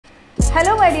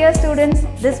Hello my dear students,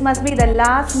 this must be the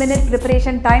last minute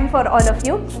preparation time for all of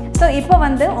you. So இப்போ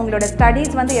வந்து உங்களோட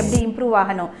studies வந்து எப்படி improve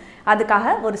ஆகணும்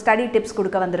அதுக்காக ஒரு ஸ்டடி டிப்ஸ்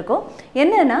கொடுக்க வந்திருக்கோம்.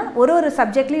 என்னன்னா ஒரு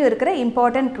சப்ஜெக்ட்லயும் இருக்கிற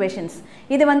இம்பார்ட்டன்ட் क्वेश्चंस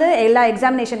இது வந்து எல்லா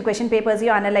எக்ஸாமினேஷன் क्वेश्चन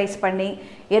பேப்பர்ஸையும் அனலைஸ் பண்ணி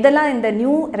எதெல்லாம் இந்த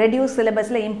நியூ ரெடியூஸ்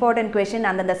சிலபஸ்ல இம்பார்ட்டன்ட் क्वेश्चन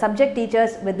அந்த subject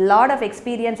teachers with lot of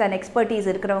experience and expertise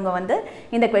இருக்கிறவங்க வந்து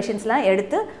இந்த क्वेश्चंसலாம்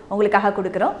எடுத்து உங்களுக்காக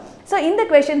கொடுக்குறோம். ஸோ இந்த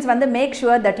क्वेश्चंस வந்து make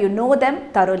sure that you know them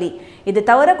thoroughly. இது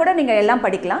தவிர கூட நீங்க எல்லாம்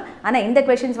படிக்கலாம். ஆனா இந்த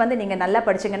क्वेश्चंस வந்து நீங்க நல்லா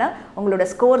படிச்சீங்கன்னா உங்களோட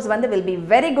ஸ்கோர்ஸ் வந்து will be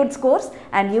very good scores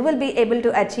and you will be able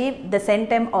to achieve the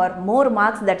centum or more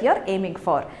marks that you are aiming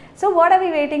for. So what are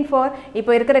we waiting for?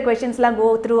 இப்போ இருக்கிற questions la go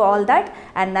through all that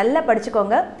and நல்லா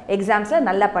படிச்சுக்கோங்க. எக்ஸாம்ஸ்ல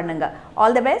நல்லா பண்ணுங்க.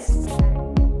 All the best.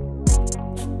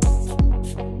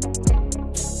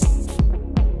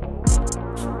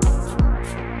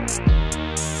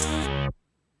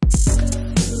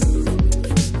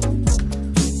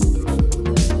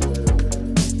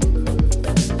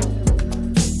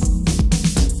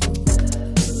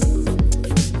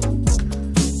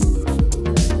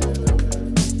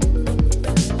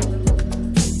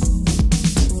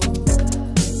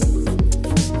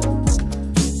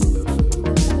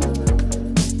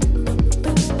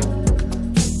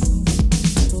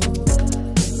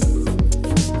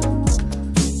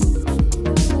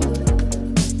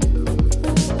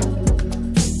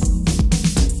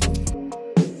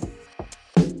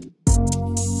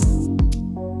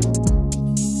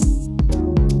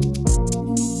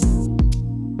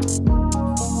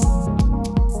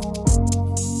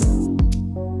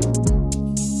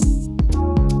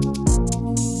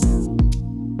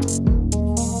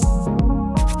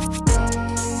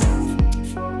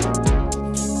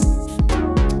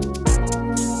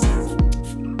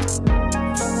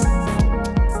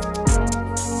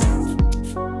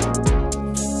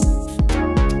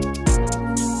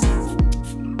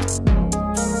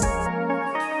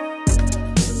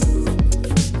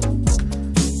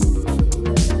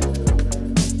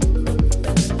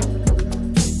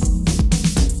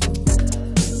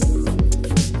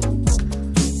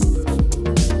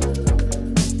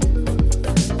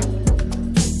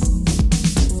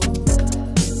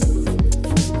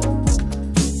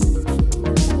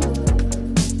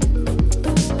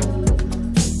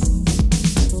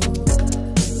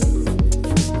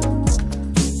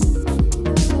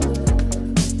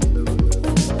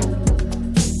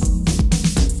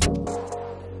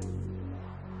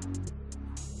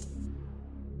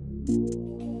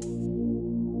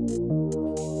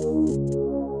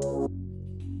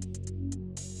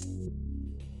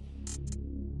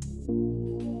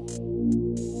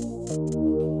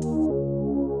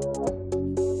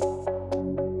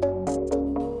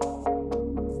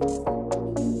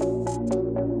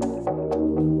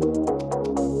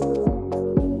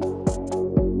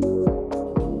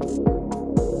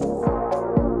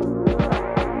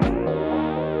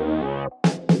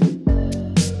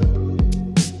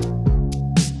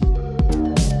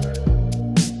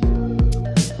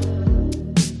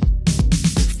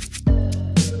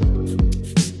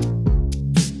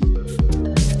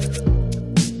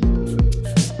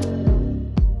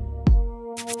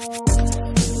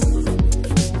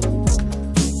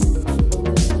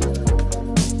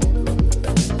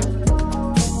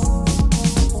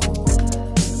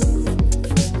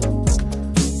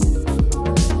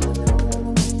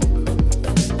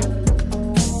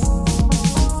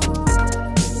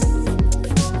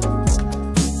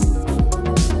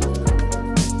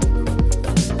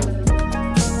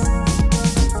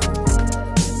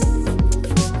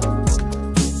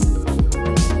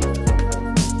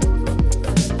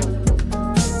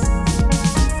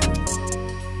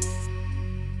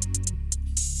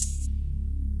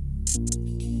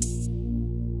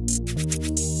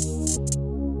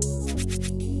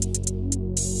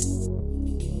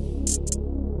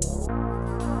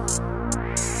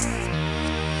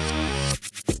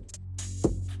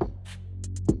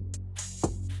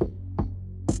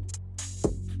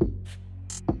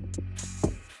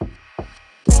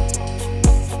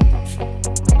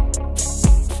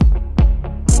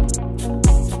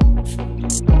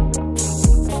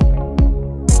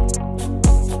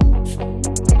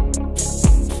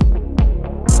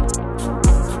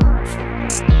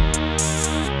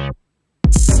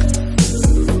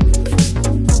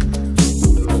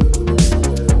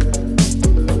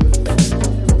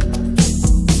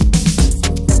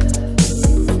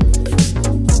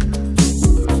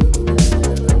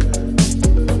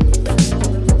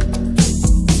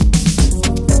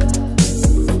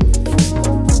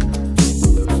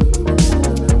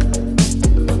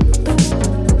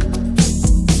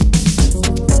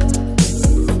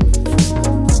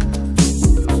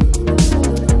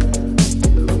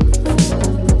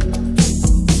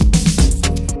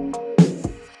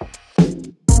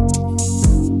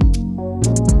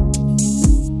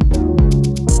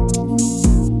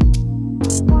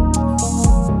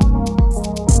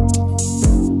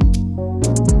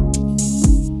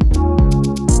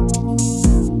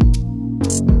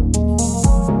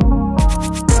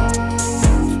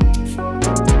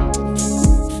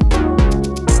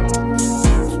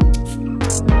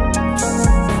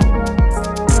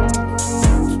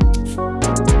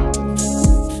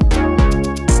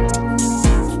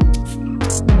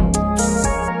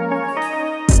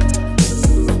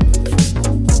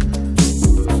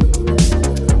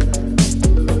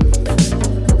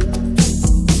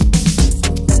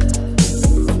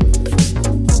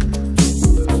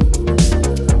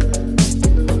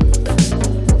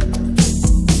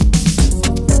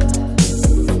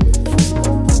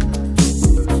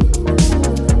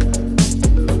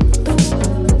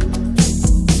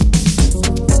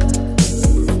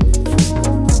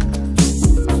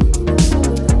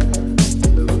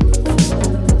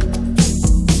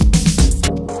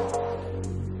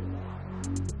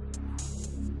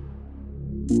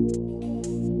 you.